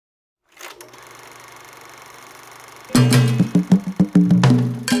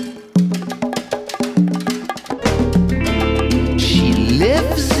She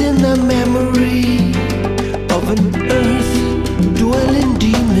lives in the memory of an earth-dwelling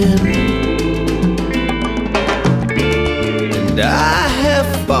demon, and I have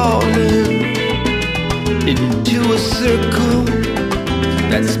fallen into a circle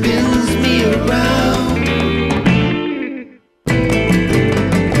that spins me around.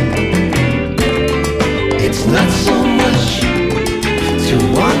 It's not so much to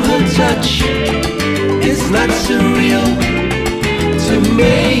want her touch, it's not surreal to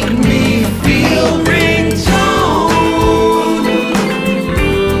make me feel. Ringtone,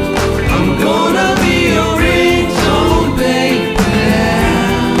 I'm gonna be a ringtone, baby.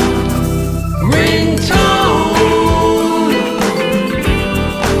 Ringtone,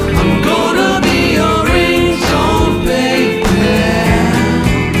 I'm gonna be a ringtone, baby.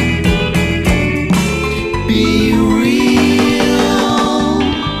 Be real.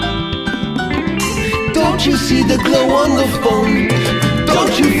 Don't you see the glow on the phone?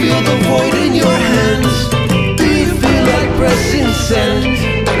 Don't you feel the void in your hands? Do you feel like pressing send?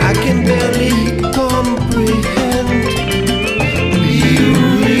 I can barely comprehend. Be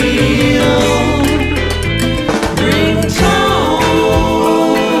real. Ringtone,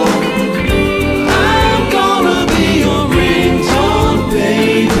 I'm gonna be a ringtone,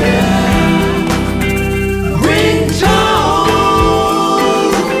 baby. Ringtone,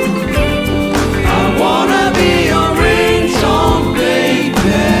 I wanna be a ringtone,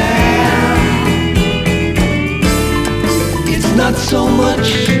 baby. It's not so much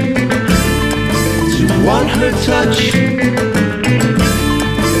to want her touch,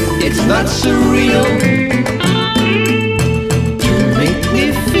 it's not surreal